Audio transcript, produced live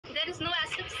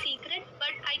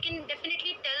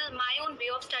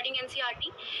studying NCERT.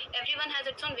 Everyone has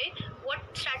its own way. What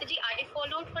strategy I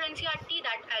followed for NCERT,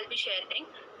 that I'll be sharing.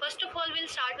 First of all, we'll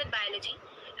start with biology.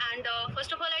 And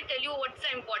first of all, I'll tell you what's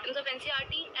the importance of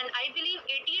NCERT. And I believe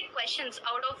 88 questions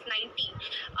out of 90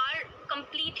 are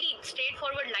completely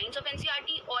straightforward lines of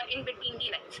NCERT or in between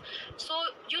the lines. So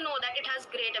you know that it has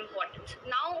great importance.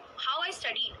 Now, how I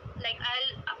studied, like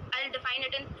I'll define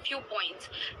it in few points.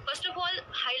 First of all,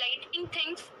 highlighting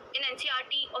things in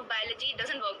NCERT of biology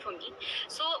doesn't work for me.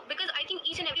 So because I think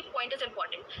each and every point is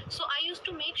important. So I used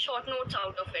to make short notes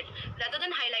out of it. Rather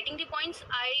than highlighting the points,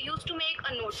 I used to make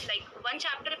a note, like one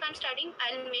chapter if I'm studying,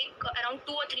 I'll make around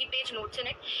 2 or 3 page notes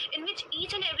in it, in which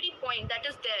each and every point that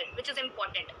is there, which is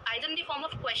important, either in the form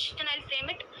of question I'll frame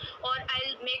it, or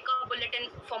I'll make a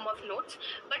bulletin form of notes.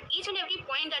 But each and every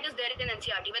point that is there in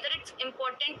NCERT, whether it's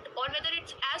important or whether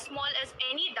it's as small as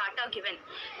any data given,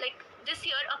 like this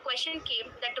year a question came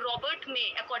that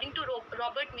according to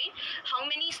Robert May, how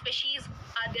many species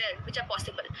are there which are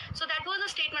possible? So that was a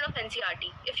statement of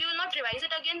NCERT. If you will not revise it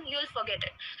again, you will forget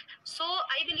it. So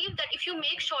I believe that if you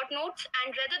make short notes, and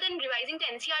rather than revising the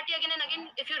NCERT again and again,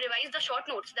 if you revise the short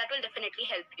notes, that will definitely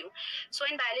help you. So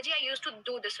in biology, I used to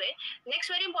do this way.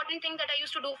 Next very important thing that I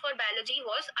used to do for biology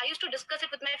was I used to discuss it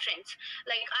with my friends.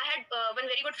 Like I had one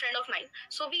very good friend of mine.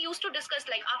 So we used to discuss,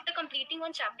 like after completing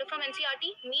one chapter from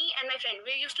NCERT, me and my friend,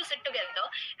 we used to sit together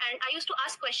and I used to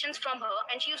ask questions from her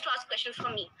and she used to ask questions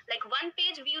from me. Like one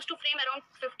page we used to frame around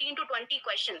 15 to 20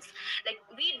 questions. Like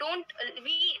we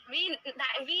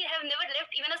have never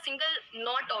left even a single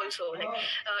knot also. Like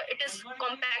it is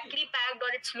compactly packed or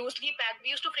it's loosely packed.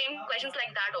 We used to frame questions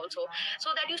like that also.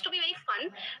 So that used to be very fun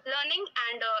learning,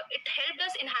 and it helped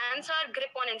us enhance our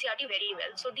grip on NCERT very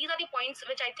well. So these are the points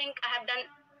which I think I have done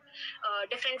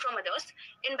different from others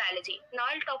in biology.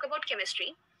 Now I'll talk about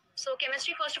chemistry. So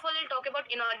chemistry, first of all, I'll talk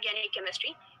about inorganic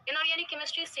chemistry. Inorganic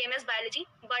chemistry is same as biology,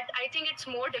 but I think it's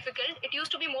more difficult. It used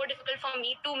to be more difficult for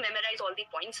me to memorize all the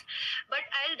points. But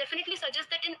I'll definitely suggest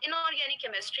that in inorganic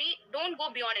chemistry, don't go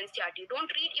beyond NCERT.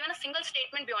 Don't read even a single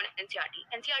statement beyond NCERT.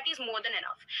 NCERT is more than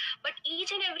enough. But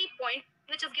each and every point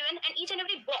which is given and each and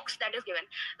every box that is given.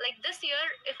 Like this year,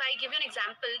 if I give you an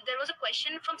example, there was a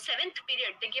question from 7th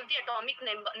period. They give the atomic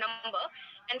number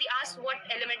and they ask what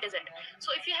element is it.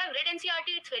 So if you have read NCERT,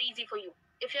 it's very easy for you.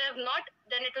 If you have not,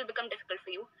 then it will become difficult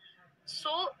for you.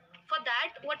 So for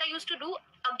that, what I used to do,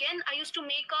 again, I used to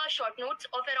make short notes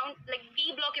of around, like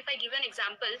P block, if I give an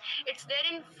example, it's there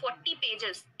in 40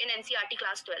 pages in NCERT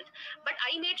class 12. But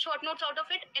I made short notes out of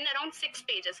it in around 6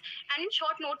 pages. And in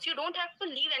short notes, you don't have to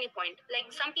leave any point. Like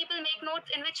some people make notes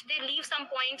in which they leave some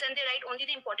points and they write only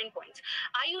the important points.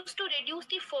 I used to reduce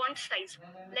the font size.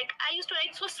 Like I used to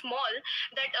write so small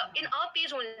that in a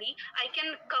page only, I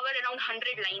can cover around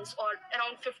 100 lines or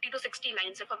around 50 to 60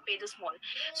 lines if a page is small.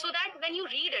 So that when you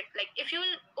read it, like if you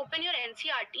will open your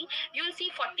NCERT, you will see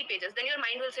 40 pages. Then your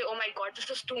mind will say, oh my God, this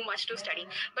is too much to study.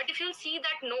 But if you'll see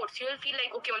that notes, you will feel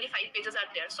like, okay, only 5 pages are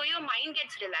there. So your mind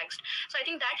gets relaxed. So I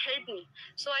think that helped me.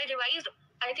 So I revised,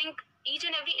 I think each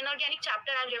and every inorganic chapter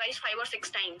I've revised 5 or 6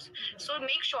 times. So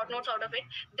make short notes out of it.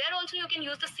 There also you can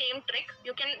use the same trick.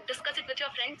 You can discuss it with your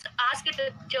friends, ask it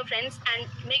with your friends, and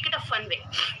make it a fun way.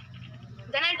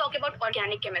 Then I'll talk about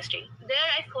organic chemistry. There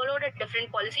I followed a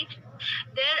different policy.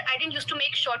 There I didn't used to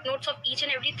make short notes of each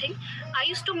and everything. I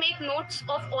used to make notes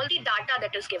of all the data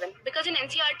that is given. Because in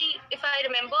NCERT, if I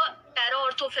remember,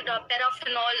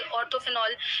 paraphenol,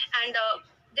 orthophenol, and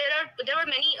there were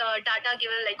many data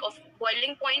given, like of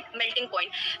boiling point, melting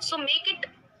point. So make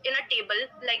it in a table,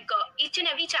 like each and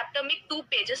every chapter make 2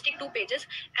 pages, take 2 pages,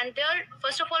 and there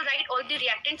first of all write all the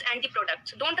reactants and the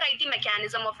products. Don't write the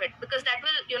mechanism of it, because that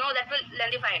will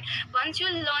lengthify it. Once you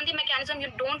learn the mechanism, you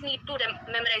don't need to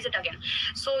memorize it again.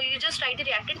 So you just write the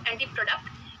reactant and the product,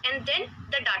 and then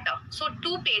the data. So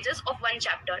 2 pages of one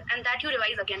chapter, and that you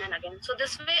revise again and again. So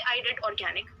this way I did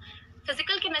organic.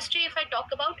 Physical chemistry, if I talk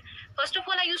about, first of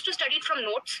all, I used to study it from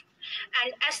notes.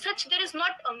 And as such, there is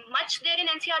not much there in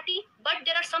NCERT, but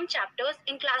there are some chapters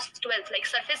in class 12, like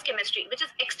surface chemistry, which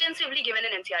is extensively given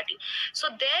in NCERT.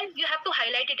 So there you have to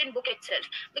highlight it in book itself,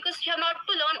 because you have not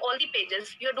to learn all the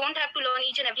pages. You don't have to learn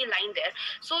each and every line there.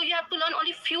 So you have to learn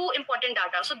only few important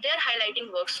data. So there highlighting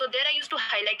works. So there I used to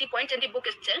highlight the points in the book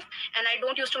itself, and I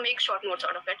don't used to make short notes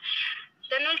out of it.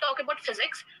 Then we'll talk about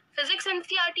physics. Physics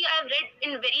NCERT I have read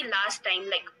in very last time,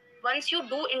 like once you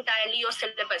do entirely your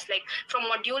syllabus, like from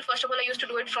module, first of all, I used to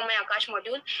do it from my Akash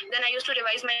module. Then I used to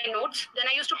revise my notes. Then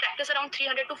I used to practice around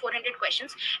 300 to 400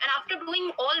 questions. And after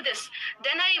doing all this,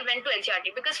 then I went to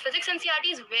NCERT, because physics NCERT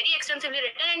is very extensively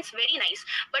written and it's very nice.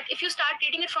 But if you start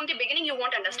reading it from the beginning, you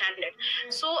won't understand it.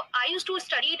 So I used to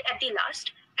study it at the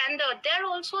last. And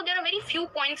there are very few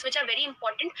points which are very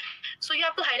important, so you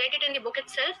have to highlight it in the book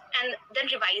itself and then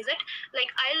revise it. Like,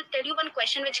 I'll tell you one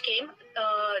question which came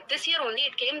this year only.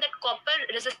 It came that copper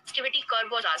resistivity curve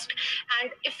was asked,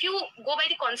 and if you go by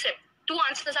the concept, two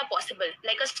answers are possible,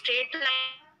 like a straight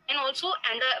line also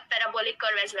and a parabolic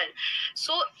curve as well.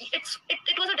 So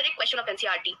it was a direct question of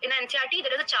NCRT. In NCRT,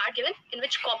 there is a chart given in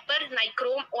which copper,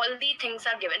 nichrome, all the things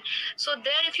are given. So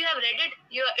there, if you have read it,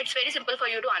 it's very simple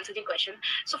for you to answer the question.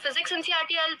 So physics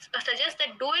NCRT, I'll suggest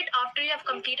that do it after you have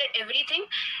completed everything,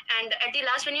 and at the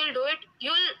last when you'll do it,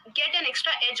 you'll get an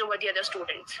extra edge over the other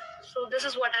students. So this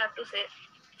is what I have to say.